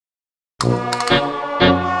Hey,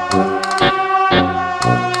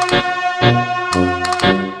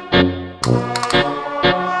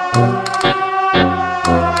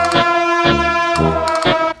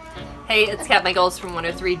 it's Kat Michaels from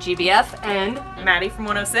 103 GBF and Maddie from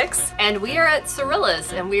 106. And we are at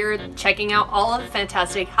Cirilla's and we're checking out all of the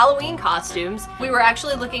fantastic Halloween costumes. We were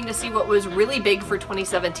actually looking to see what was really big for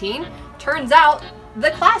 2017. Turns out,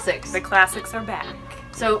 the classics. The classics are back.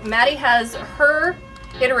 So Maddie has her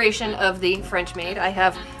iteration of the French maid. I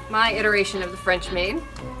have my iteration of the French maid.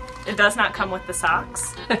 It does not come with the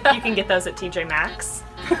socks. You can get those at TJ Maxx.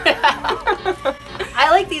 I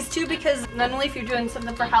like these too because not only if you're doing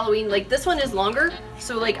something for Halloween, like this one is longer,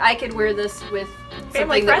 so like I could wear this with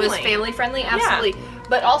something that was family friendly, absolutely. Yeah.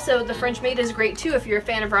 But also the French maid is great too if you're a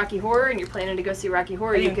fan of Rocky Horror and you're planning to go see Rocky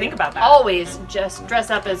Horror. You can think about that. Always just dress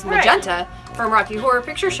up as Magenta from Rocky Horror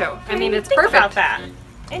Picture Show. I mean, it's perfect. About that.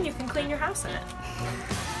 And you can clean your house in it.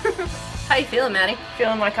 How you feeling, Maddie?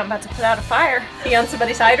 Feeling like I'm about to put out a fire. Pee on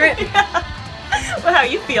somebody's hydrant? Well, how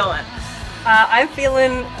you feeling? I'm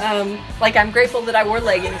feeling like I'm grateful that I wore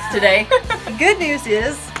leggings today. The good news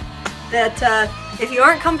is that if you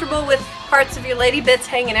aren't comfortable with parts of your lady bits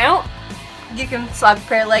hanging out, you can slap a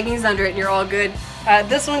pair of leggings under it and you're all good.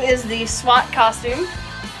 This one is the SWAT costume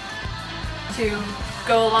to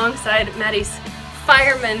go alongside Maddie's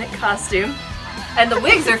fireman costume. And the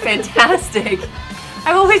wigs are fantastic.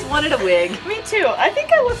 I've always wanted a wig. Me too. I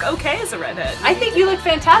think I look okay as a redhead. I think you look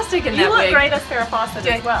fantastic in that wig. You look great as Farrah Fawcett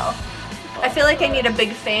as well. I feel like I need a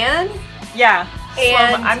big fan. Yeah.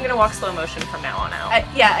 And I'm gonna walk slow motion from now on out.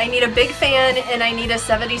 Yeah, I need a big fan and I need a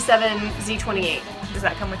 77 Z28. Does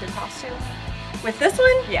that come with your costume? With this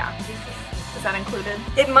one? Yeah. Is that included?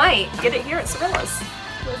 It might. Get it here at Cirilla's.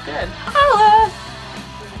 Look good. Holla!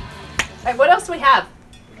 Alright, what else do we have?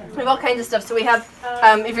 We have all kinds of stuff. So we have,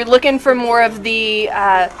 if you're looking for more of the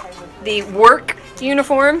work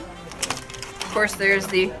uniform, of course there's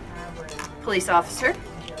the police officer.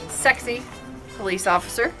 Sexy police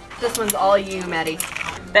officer. This one's all you, Maddie.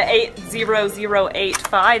 The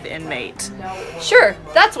 80085 inmate. Sure,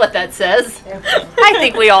 that's what that says. I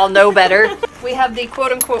think we all know better. We have the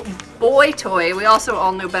quote-unquote boy toy. We also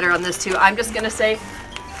all know better on this too. I'm just gonna say,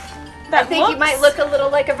 I think you might look a little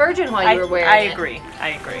like a virgin while you were wearing it. I agree. I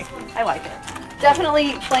agree. I like it.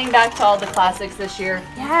 Definitely playing back to all the classics this year.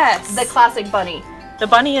 Yes. The classic bunny. The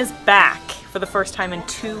bunny is back for the first time in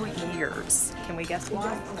 2 years. Can we guess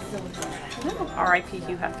why? R.I.P.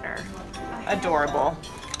 Hugh Hefner. Adorable.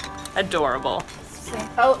 Adorable.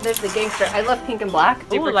 Oh, there's the gangster. I love pink and black.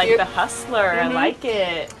 Ooh, like cute. the hustler. I like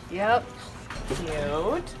it. Yep.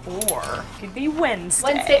 Cute. Or could be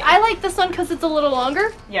Wednesday. I like this one because it's a little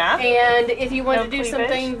longer. Yeah. And if you wanted to do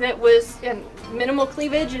something that was minimal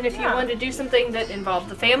cleavage, and if you wanted to do something that involved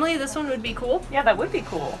the family, this one would be cool. Yeah, that would be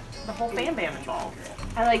cool. The whole fam bam involved.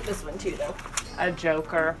 I like this one too, though. A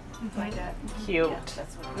Joker. Cute.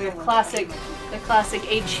 We have the classic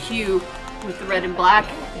HQ with the red and black.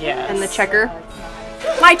 Yes. And the checker.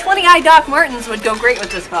 My 20-eye Doc Martens would go great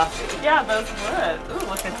with this costume. Yeah, those would. Ooh,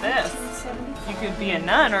 look at this. You could be a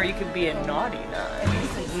nun or you could be a naughty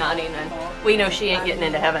nun. Naughty nun. We know she ain't getting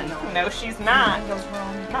into heaven. No, she's not.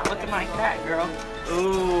 Not looking like that, girl.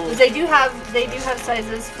 Ooh. They do have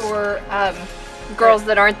sizes for girls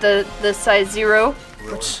that aren't the size 0.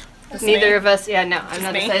 Which neither of us. Yeah, no, I'm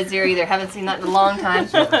not a size 0 either. Haven't seen that in a long time.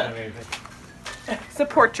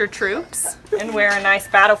 Support your troops and wear a nice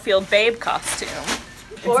battlefield babe costume.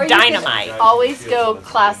 Or it's dynamite. You can always go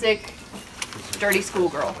classic dirty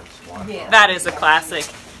schoolgirl. Yeah. That is a classic.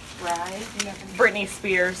 Right. Britney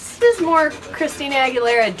Spears. This is more Christina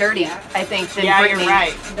Aguilera dirty, I think, than yeah, Britney. You're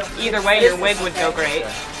right. Either way, your wig would go great.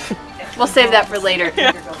 We'll save that for later.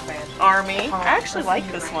 Army. I actually like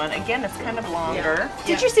this one. Again, it's kind of longer.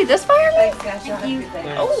 Did you see this fireman?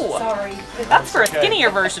 Oh, that's for a skinnier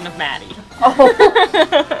version of Maddie. Oh.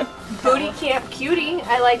 Booty Camp Cutie.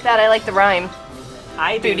 I like that. I like the rhyme.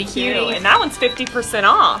 I do Booty Cutie. And that one's 50%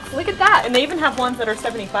 off. Look at that. And they even have ones that are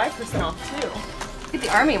 75% off too. Look at the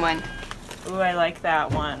army one. Ooh, I like that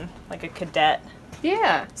one. Like a cadet.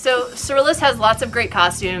 Yeah. So Cirilla's has lots of great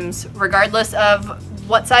costumes, regardless of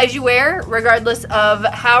what size you wear, regardless of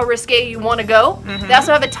how risque you want to go. They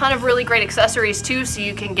also have a ton of really great accessories too, so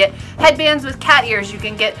you can get headbands with cat ears, you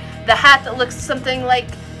can get the hat that looks something like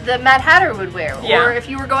the Mad Hatter would wear, or if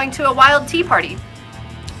you were going to a wild tea party,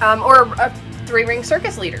 or a 3-ring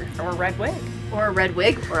circus leader. Or a red wig. Or a red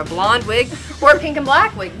wig, or a blonde wig, or a pink and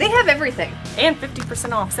black wig. They have everything. And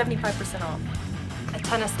 50% off, 75% off. A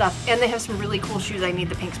ton of stuff. And they have some really cool shoes. I need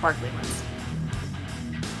the pink sparkly ones.